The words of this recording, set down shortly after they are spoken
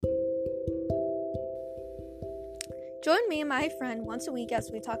Join me and my friend once a week as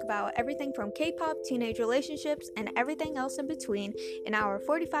we talk about everything from K-pop, teenage relationships, and everything else in between in our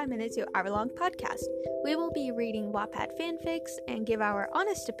 45-minute to hour-long podcast. We will be reading Wattpad fanfics and give our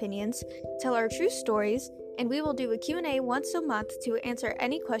honest opinions, tell our true stories, and we will do a Q&A once a month to answer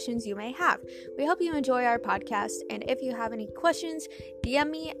any questions you may have. We hope you enjoy our podcast, and if you have any questions, DM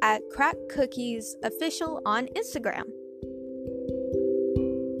me at crackcookiesofficial on Instagram.